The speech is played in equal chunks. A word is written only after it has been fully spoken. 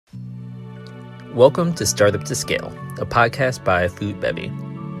Welcome to Startup to Scale, a podcast by Food Bevy.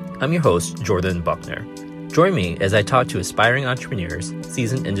 I'm your host, Jordan Buckner. Join me as I talk to aspiring entrepreneurs,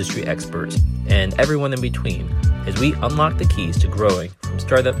 seasoned industry experts, and everyone in between as we unlock the keys to growing from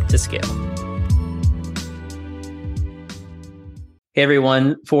startup to scale. Hey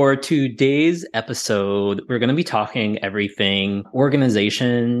everyone, for today's episode, we're going to be talking everything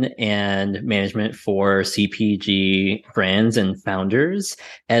organization and management for CPG brands and founders.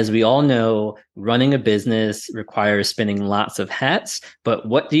 As we all know, running a business requires spinning lots of hats, but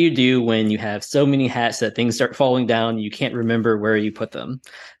what do you do when you have so many hats that things start falling down, you can't remember where you put them?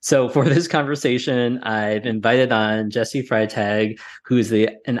 So for this conversation, I've invited on Jesse Freitag, who's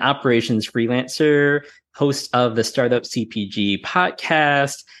an operations freelancer, host of the Startup CPG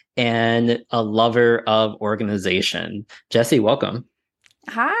podcast, and a lover of organization. Jesse, welcome.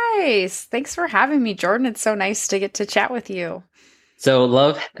 Hi, thanks for having me, Jordan. It's so nice to get to chat with you. So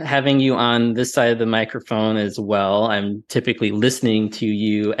love having you on this side of the microphone as well. I'm typically listening to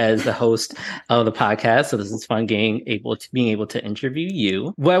you as the host of the podcast. So this is fun being able to interview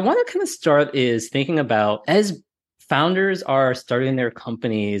you. What I want to kind of start is thinking about as founders are starting their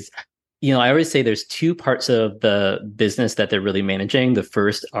companies. I always say there's two parts of the business that they're really managing. The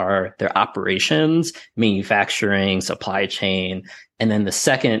first are their operations, manufacturing, supply chain. And then the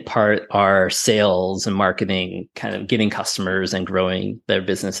second part are sales and marketing, kind of getting customers and growing their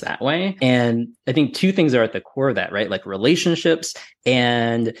business that way. And I think two things are at the core of that, right? Like relationships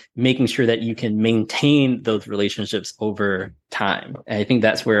and making sure that you can maintain those relationships over time. And I think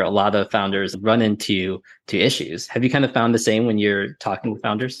that's where a lot of founders run into issues. Have you kind of found the same when you're talking with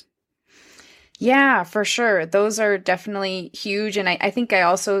founders? Yeah, for sure. Those are definitely huge. And I think I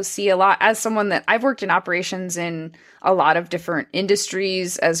also see a lot as someone that I've worked in operations in a lot of different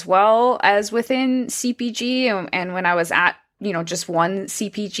industries as well as within CPG. And when I was at, just one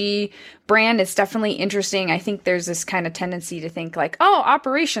CPG brand, it's definitely interesting. I think there's this kind of tendency to think like, oh,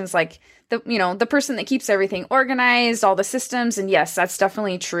 operations, like the person that keeps everything organized, all the systems. And yes, that's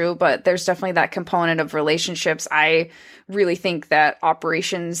definitely true. But there's definitely that component of relationships. I really think that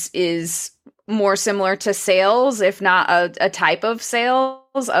operations is more similar to sales, if not a type of sales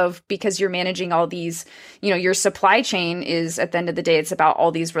because you're managing all these, your supply chain is at the end of the day, it's about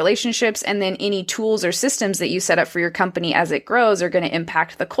all these relationships. And then any tools or systems that you set up for your company as it grows are going to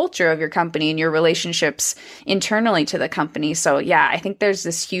impact the culture of your company and your relationships internally to the company. So yeah, I think there's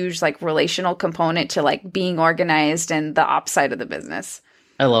this huge relational component to being organized and the ops side of the business.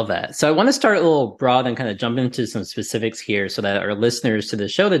 I love that. So I want to start a little broad and kind of jump into some specifics here so that our listeners to the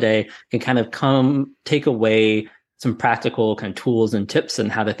show today can kind of take away some practical kind of tools and tips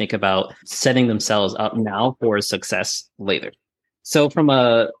and how to think about setting themselves up now for success later. So from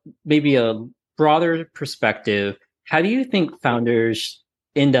maybe a broader perspective, how do you think founders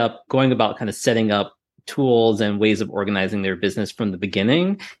end up going about kind of setting up tools and ways of organizing their business from the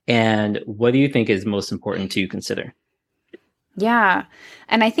beginning? And what do you think is most important to consider? Yeah.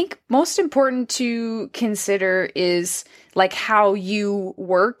 And I think most important to consider is how you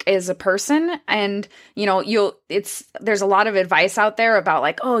work as a person. And, there's a lot of advice out there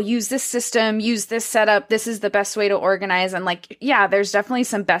about oh, use this system, use this setup. This is the best way to organize. And yeah, there's definitely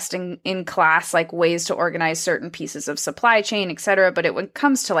some best in class, ways to organize certain pieces of supply chain, et cetera. But when it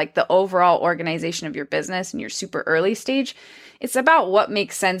comes to the overall organization of your business and your super early stage, it's about what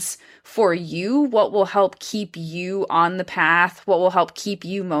makes sense for you, what will help keep you on the path, what will help keep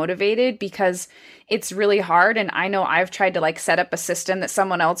you motivated, because it's really hard. And I know I've tried to set up a system that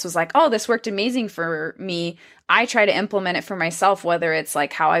someone else was oh, this worked amazing for me. I try to implement it for myself, whether it's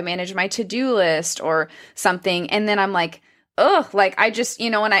how I manage my to-do list or something. And then I'm I just,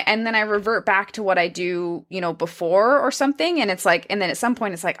 and then I revert back to what I do, before or something. And it's and then at some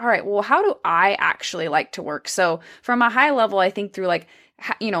point it's all right, well, how do I actually like to work? So from a high level, I think through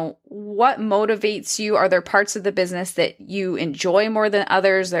what motivates you? Are there parts of the business that you enjoy more than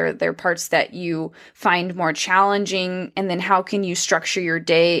others? Are there parts that you find more challenging? And then how can you structure your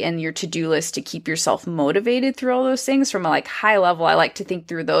day and your to-do list to keep yourself motivated through all those things? From a high level, I like to think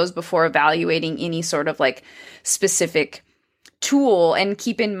through those before evaluating any sort of specific tool. And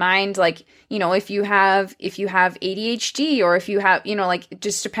keep in mind, if you have ADHD or if you have,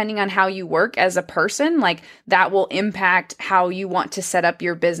 just depending on how you work as a person, that will impact how you want to set up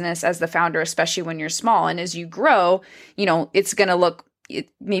your business as the founder, especially when you're small. And as you grow, it's going to look,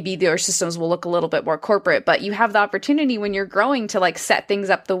 maybe your systems will look a little bit more corporate, but you have the opportunity when you're growing to set things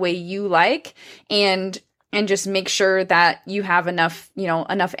up the way you like. And and just make sure that you have enough,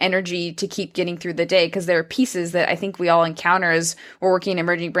 enough energy to keep getting through the day. Cause there are pieces that I think we all encounter as we're working in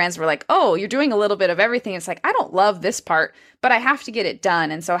emerging brands. We're like, oh, you're doing a little bit of everything. It's like, I don't love this part, but I have to get it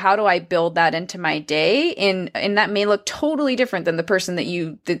done. And so how do I build that into my day? And that may look totally different than the person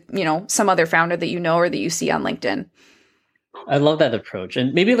some other founder that you know or that you see on LinkedIn. I love that approach.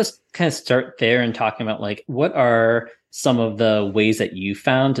 And maybe let's kind of start there and talking about like, what are some of the ways that you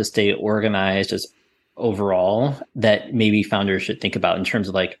found to stay organized as overall that maybe founders should think about in terms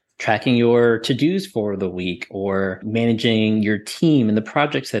of like tracking your to-dos for the week or managing your team and the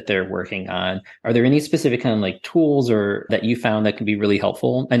projects that they're working on? Are there any specific kind of like tools or that you found that can be really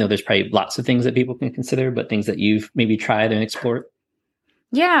helpful? I know there's probably lots of things that people can consider, but things that you've maybe tried and explored.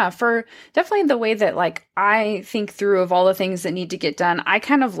 Yeah, for definitely the way that like I think through of all the things that need to get done, I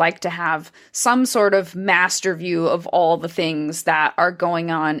kind of like to have some sort of master view of all the things that are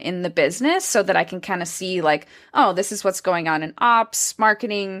going on in the business so that I can kind of see like, oh, this is what's going on in ops,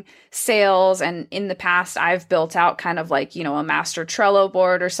 marketing, sales. And in the past, I've built out kind of like, a master Trello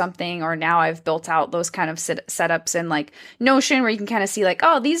board or something, or now I've built out those kind of setups in like Notion where you can kind of see like,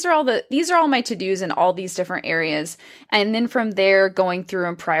 oh, these are all my to-dos in all these different areas. And then from there, going through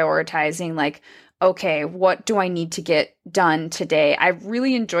and prioritizing like, okay, what do I need to get done today? I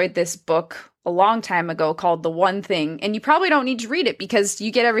really enjoyed this book a long time ago called The One Thing. And you probably don't need to read it because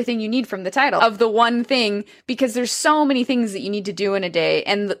you get everything you need from the title of The One Thing, because there's so many things that you need to do in a day.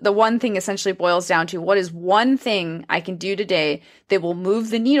 And the one thing essentially boils down to what is one thing I can do today that will move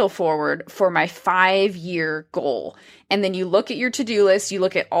the needle forward for my 5-year goal. And then you look at your to-do list, you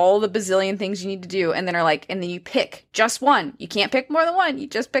look at all the bazillion things you need to do, and then you pick just one. You can't pick more than one. You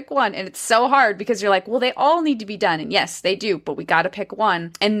just pick one. And it's so hard because you're like, well, they all need to be done. And yes, they do, but we got to pick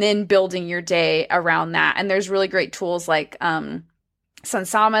one. And then building your day around that. And there's really great tools like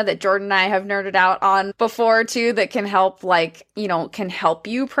Sunsama that Jordan and I have nerded out on before too, that can help can help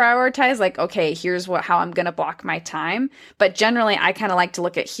you prioritize like, okay, here's how I'm going to block my time. But generally I kind of like to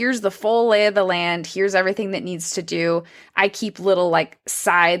look at, here's the full lay of the land. Here's everything that needs to do. I keep little like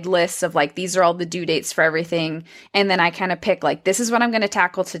side lists of like, these are all the due dates for everything. And then I kind of pick like, this is what I'm going to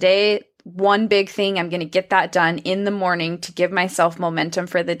tackle today. One big thing, I'm going to get that done in the morning to give myself momentum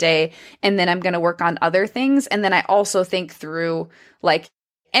for the day. And then I'm going to work on other things. And then I also think through like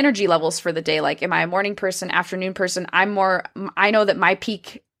energy levels for the day. Like, am I a morning person, afternoon person? I know that my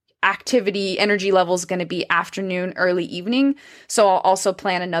peak activity energy level is going to be afternoon, early evening. So I'll also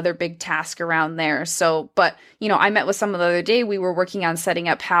plan another big task around there. So, but, I met with someone the other day, we were working on setting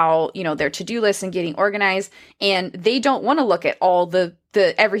up how, their to-do list and getting organized, and they don't want to look at all the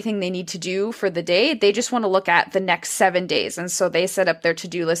everything they need to do for the day. They just want to look at the next 7 days. And so they set up their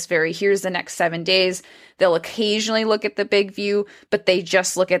to-do list here's the next 7 days. They'll occasionally look at the big view, but they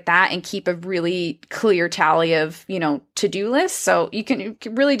just look at that and keep a really clear tally of, to-do lists. So it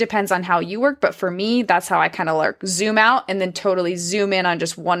really depends on how you work. But for me, that's how I kind of like zoom out and then totally zoom in on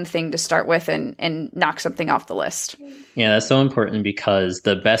just one thing to start with and knock something off the list. Yeah, that's so important because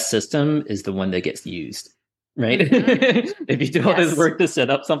the best system is the one that gets used. Right? Mm-hmm. If you do all this work to set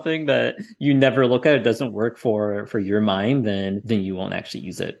up something that you never look at, it doesn't work for your mind, then you won't actually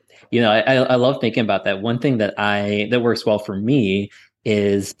use it. I love thinking about that. One thing that works well for me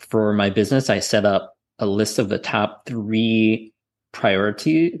is for my business, I set up a list of the top 3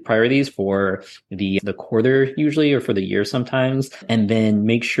 priorities for the quarter usually, or for the year sometimes, and then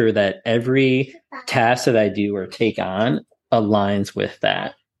make sure that every task that I do or take on aligns with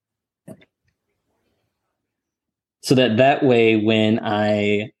that. So that way, when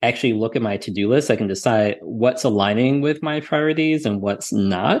I actually look at my to-do list, I can decide what's aligning with my priorities and what's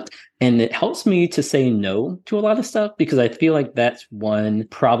not. And it helps me to say no to a lot of stuff, because I feel like that's one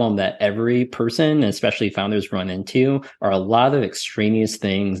problem that every person, especially founders, run into, are a lot of extraneous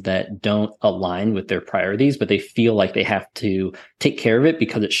things that don't align with their priorities, but they feel like they have to take care of it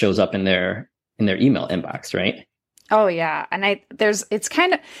because it shows up in their email inbox, right? Oh yeah. And I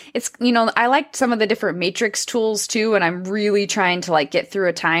like some of the different matrix tools too. And I'm really trying to like get through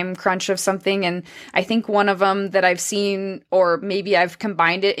a time crunch of something. And I think one of them that I've seen, or maybe I've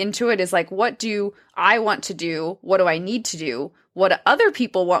combined it into it, is like, what do I want to do? What do I need to do? What do other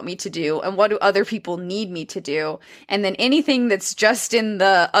people want me to do? And what do other people need me to do? And then anything that's just in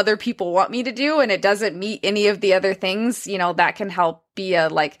the other people want me to do and it doesn't meet any of the other things, that can help be a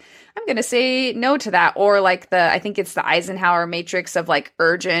like, I'm going to say no to that. Or like I think it's the Eisenhower matrix of like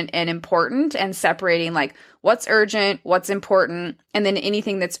urgent and important, and separating like what's urgent, what's important. And then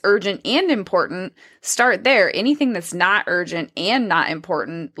anything that's urgent and important, start there. Anything that's not urgent and not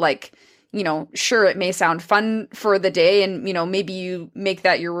important, like, sure, it may sound fun for the day and, maybe you make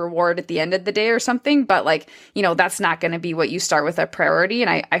that your reward at the end of the day or something, but like, that's not going to be what you start with a priority.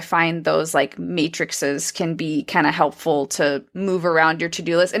 And I find those like matrices can be kind of helpful to move around your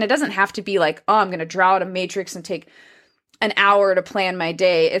to-do list. And it doesn't have to be like, oh, I'm going to draw out a matrix and take an hour to plan my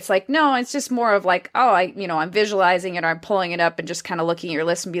day. It's like, no, it's just more of like, oh, I'm visualizing it or I'm pulling it up and just kind of looking at your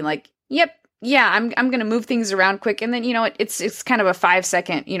list and being like, yep, yeah, I'm going to move things around quick. And then, it's kind of a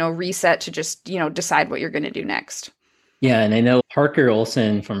 5-second, reset to just, decide what you're going to do next. Yeah, and I know Parker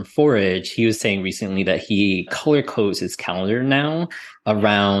Olson from Forage, he was saying recently that he color codes his calendar now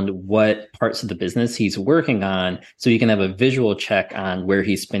around what parts of the business he's working on, so he can have a visual check on where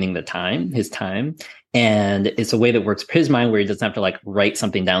he's spending his time. And it's a way that works for his mind where he doesn't have to like write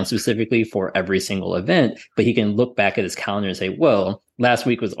something down specifically for every single event, but he can look back at his calendar and say, well, last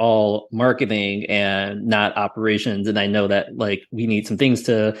week was all marketing and not operations. And I know that like we need some things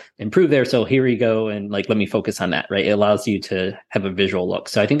to improve there. So here we go. And like, let me focus on that, right? It allows you to have a visual look.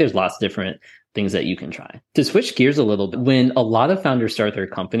 So I think there's lots of different things that you can try. To switch gears a little bit, when a lot of founders start their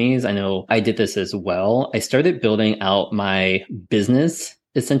companies, I know I did this as well. I started building out my business,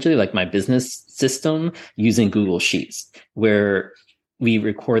 essentially like my business system using Google Sheets, where we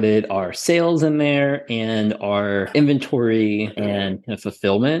recorded our sales in there and our inventory and kind of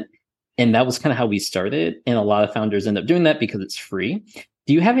fulfillment. And that was kind of how we started. And a lot of founders end up doing that because it's free.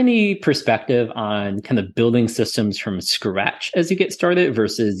 Do you have any perspective on kind of building systems from scratch as you get started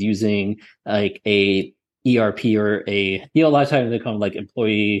versus using like a ERP or a lot of times they call them like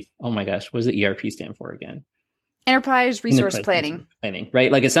employee, oh my gosh, what does the ERP stand for again? Enterprise resource planning,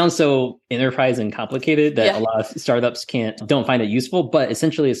 right? Like it sounds so enterprise and complicated that a lot of startups don't find it useful, but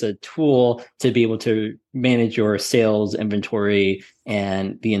essentially it's a tool to be able to manage your sales, inventory,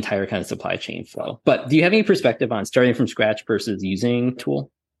 and the entire kind of supply chain flow. But do you have any perspective on starting from scratch versus using a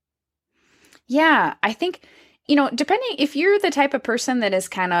tool? Yeah, I think, depending if you're the type of person that is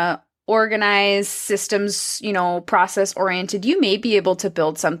kind of organized, systems, process oriented, you may be able to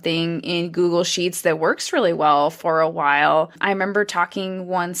build something in Google Sheets that works really well for a while. I remember talking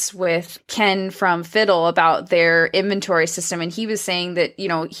once with Ken from Fiddle about their inventory system, and he was saying that,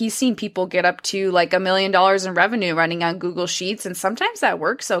 he's seen people get up to like $1 million in revenue running on Google Sheets, and sometimes that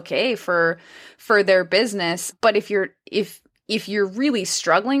works okay for their business. But if you're really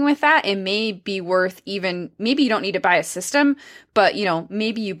struggling with that, it may be worth maybe you don't need to buy a system, but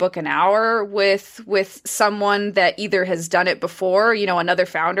maybe you book an hour with someone that either has done it before, another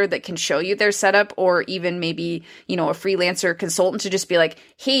founder that can show you their setup, or even maybe, a freelancer consultant to just be like,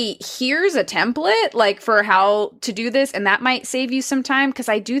 hey, here's a template like for how to do this. And that might save you some time, because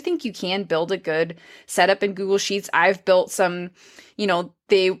I do think you can build a good setup in Google Sheets. I've built some,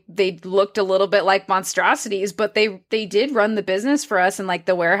 they looked a little bit like monstrosities, but they did run the business for us, and like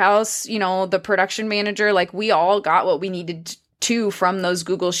the warehouse, the production manager, like we all got what we needed to from those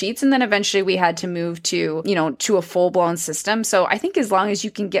Google Sheets. And then eventually we had to move to a full blown system. So I think as long as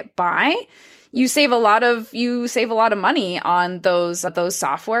you can get by, you save a lot of money on those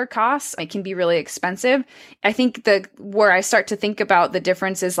software costs. It can be really expensive. I think where I start to think about the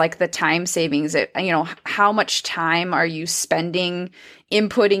difference is like the time savings. How much time are you spending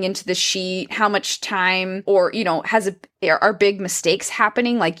inputting into the sheet? How much time, or are big mistakes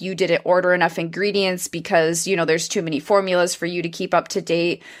happening? Like you didn't order enough ingredients because there's too many formulas for you to keep up to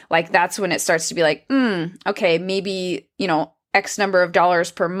date. Like that's when it starts to be like, okay, maybe X number of dollars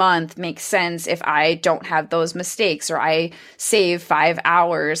per month makes sense if I don't have those mistakes, or I save 5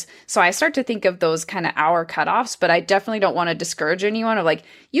 hours. So I start to think of those kind of hour cutoffs, but I definitely don't want to discourage anyone, or like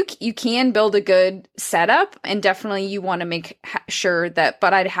you can build a good setup, and definitely you want to make sure that,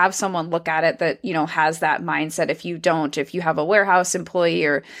 but I'd have someone look at it that, has that mindset. If you have a warehouse employee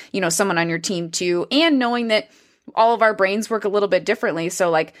or, someone on your team too, and knowing that all of our brains work a little bit differently. So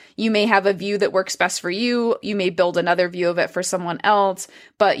like you may have a view that works best for you. You may build another view of it for someone else.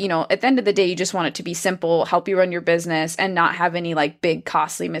 But, at the end of the day, you just want it to be simple, help you run your business, and not have any like big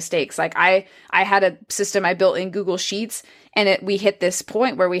costly mistakes. Like I had a system I built in Google Sheets, and we hit this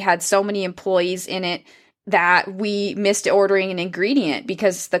point where we had so many employees in it that we missed ordering an ingredient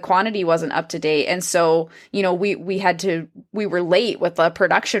because the quantity wasn't up to date. And so, we were late with the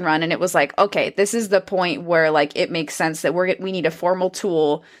production run, and it was like, okay, this is the point where like it makes sense that we need a formal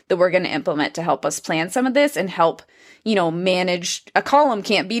tool that we're going to implement to help us plan some of this and help, manage a column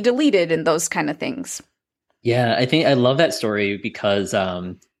can't be deleted and those kind of things. Yeah, I think I love that story because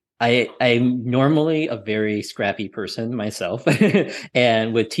I'm normally a very scrappy person myself.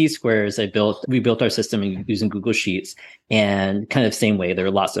 And with T Squares, we built our system using Google Sheets, and kind of same way. There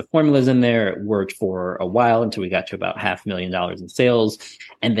are lots of formulas in there. It worked for a while until we got to about $500,000 in sales.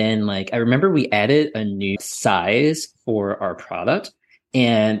 And then I remember we added a new size for our product,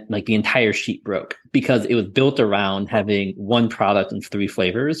 and the entire sheet broke because it was built around having one product in three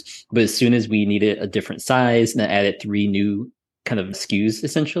flavors. But as soon as we needed a different size and added three new kind of SKUs,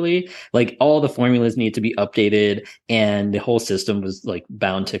 essentially, all the formulas need to be updated, and the whole system was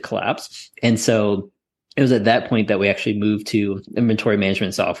bound to collapse. And so it was at that point that we actually moved to inventory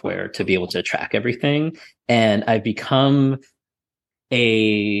management software to be able to track everything. And I've become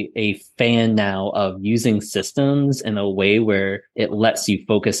a fan now of using systems in a way where it lets you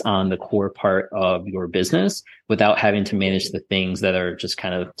focus on the core part of your business without having to manage the things that are just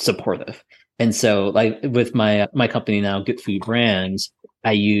kind of supportive. And so with my company now, Good Food Brands,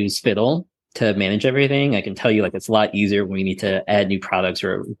 I use Fiddle to manage everything. I can tell you it's a lot easier when we need to add new products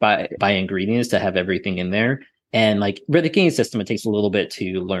or buy ingredients to have everything in there. And with the game system, it takes a little bit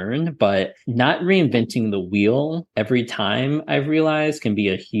to learn, but not reinventing the wheel every time, I've realized, can be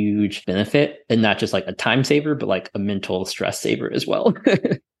a huge benefit, and not just a time saver, but a mental stress saver as well.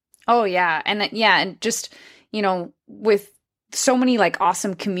 Oh yeah. And just, with so many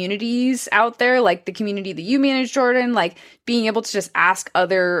awesome communities out there, the community that you manage, Jordan, being able to just ask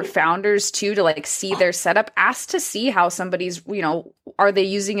other founders too, to see their setup, ask to see how somebody's, are they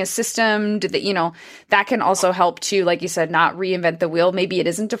using a system? Did they, that can also help too, like you said, not reinvent the wheel. Maybe it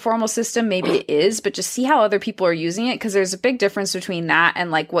isn't a formal system, maybe it is, but just see how other people are using it. Cause there's a big difference between that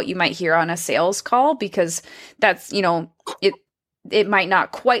and what you might hear on a sales call, because that's, it might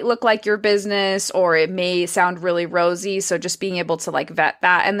not quite look like your business, or it may sound really rosy. So just being able to vet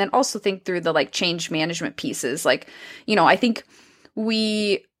that, and then also think through the change management pieces. I think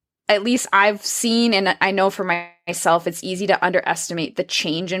at least I've seen, and I know for myself, it's easy to underestimate the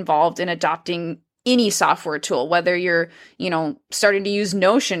change involved in adopting any software tool, whether you're, starting to use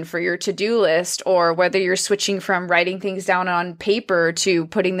Notion for your to-do list, or whether you're switching from writing things down on paper to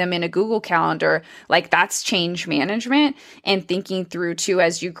putting them in a Google Calendar. That's change management, and thinking through too,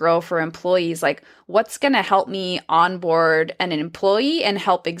 as you grow for employees, what's going to help me onboard an employee and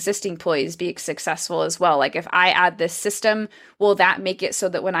help existing employees be successful as well. If I add this system, will that make it so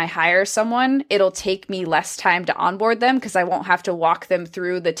that when I hire someone, it'll take me less time to onboard them because I won't have to walk them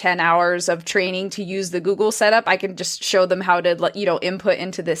through the 10 hours of training to use the Google setup. I can just show them how to, input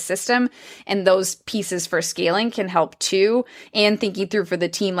into this system. And those pieces for scaling can help too. And thinking through for the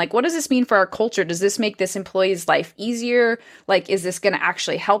team, what does this mean for our culture? Does this make this employee's life easier? Is this going to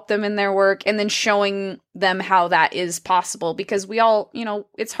actually help them in their work? And then showing them how that is possible, because we all,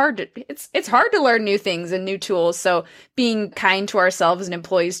 it's hard to learn new things and new tools. So being kind to ourselves and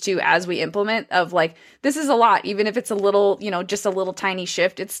employees too, as we implement, of this is a lot, even if it's a little, just a little tiny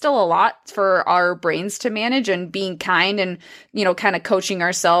shift, it's still a lot for our brains to manage, and being kind and, kind of coaching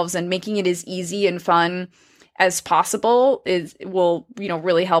ourselves and making it as easy and fun as possible will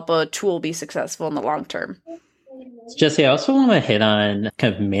really help a tool be successful in the long term. Jesse, I also want to hit on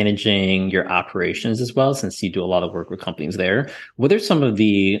kind of managing your operations as well, since you do a lot of work with companies there. What are some of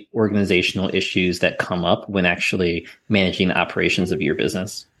the organizational issues that come up when actually managing the operations of your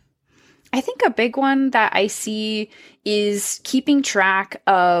business? I think a big one that I see is keeping track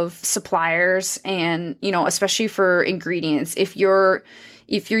of suppliers, and, especially for ingredients. If you're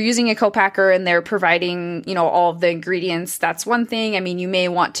using a co-packer and they're providing, all of the ingredients, that's one thing. I mean, you may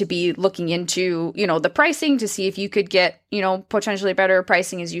want to be looking into, the pricing to see if you could get, potentially better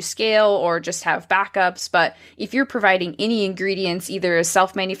pricing as you scale, or just have backups. But if you're providing any ingredients, either as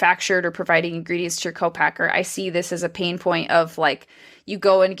self-manufactured or providing ingredients to your co-packer, I see this as a pain point of you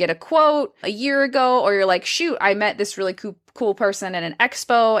go and get a quote a year ago, or you're shoot, I met this really cool person at an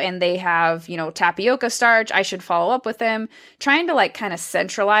expo and they have, tapioca starch. I should follow up with them. Trying to kind of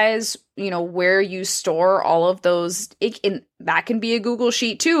centralize, where you store all of those. That can be a Google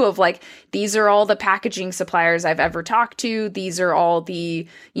sheet too, of these are all the packaging suppliers I've ever talked to. These are all the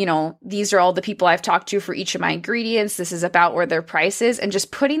people I've talked to for each of my ingredients. This is about where their price is, and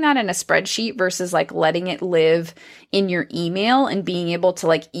just putting that in a spreadsheet versus letting it live in your email and being able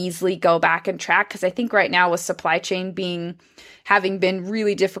to easily go back and track. Cause I think right now with supply chain having been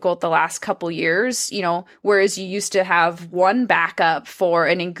really difficult the last couple years, whereas you used to have one backup for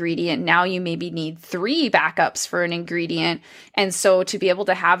an ingredient, now you maybe need 3 backups for an ingredient. And so to be able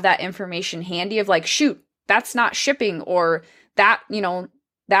to have that information handy of shoot, that's not shipping, or that,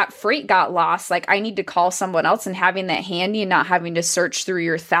 that freight got lost, like I need to call someone else, and having that handy and not having to search through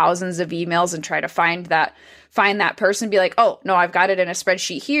your thousands of emails and try to find that person, be like, oh no, I've got it in a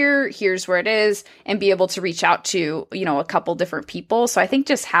spreadsheet here, here's where it is, and be able to reach out to, a couple different people. So I think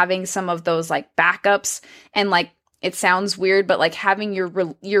just having some of those like backups, and like, it sounds weird, but like having your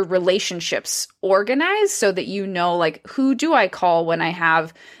relationships organized so that like, who do I call when I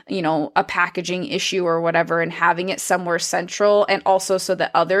have, a packaging issue or whatever, and having it somewhere central, and also so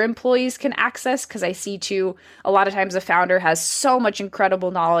that other employees can access. Because I see too, a lot of times a founder has so much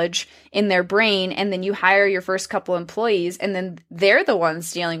incredible knowledge in their brain, and then you hire your first couple employees, and then they're the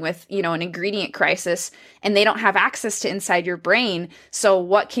ones dealing with, an ingredient crisis, and they don't have access to inside your brain. So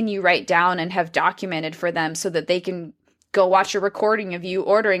what can you write down and have documented for them so that they can go watch a recording of you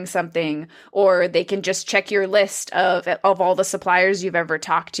ordering something, or they can just check your list of all the suppliers you've ever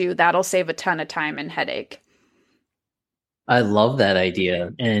talked to? That'll save a ton of time and headache. I love that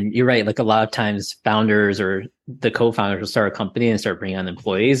idea. And you're right. Like a lot of times founders or the co-founders will start a company and start bringing on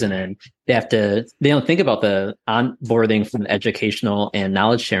employees, and then they don't think about the onboarding from an educational and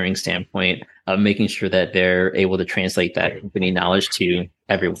knowledge sharing standpoint of making sure that they're able to translate that company knowledge to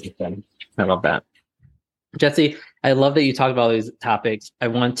everyone. I love that. Jesse, I love that you talked about all these topics. I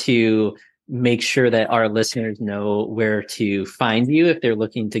want to make sure that our listeners know where to find you if they're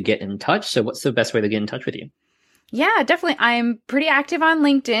looking to get in touch. So what's the best way to get in touch with you? Yeah, definitely. I'm pretty active on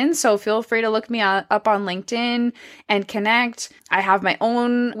LinkedIn, so feel free to look me up on LinkedIn and connect. I have my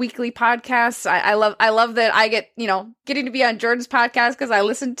own weekly podcast. I love that I get, getting to be on Jordan's podcast, because I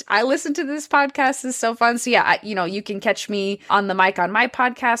listen to this podcast. Is so fun. So yeah, you can catch me on the mic on my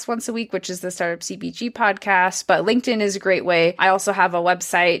podcast once a week, which is the Startup CPG podcast. But LinkedIn is a great way. I also have a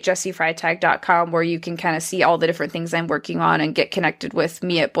website, jessifreitag.com, where you can kind of see all the different things I'm working on and get connected with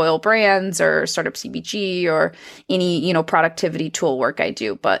me at Boyle Brands or Startup CPG or any, productivity tool work I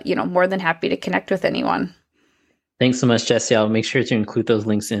do. But, more than happy to connect with anyone. Thanks so much, Jesse. I'll make sure to include those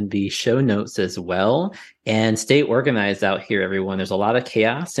links in the show notes as well. And stay organized out here, everyone. There's a lot of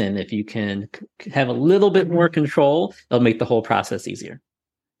chaos, and if you can have a little bit more control, it'll make the whole process easier.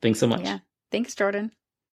 Thanks so much. Yeah. Thanks, Jordan.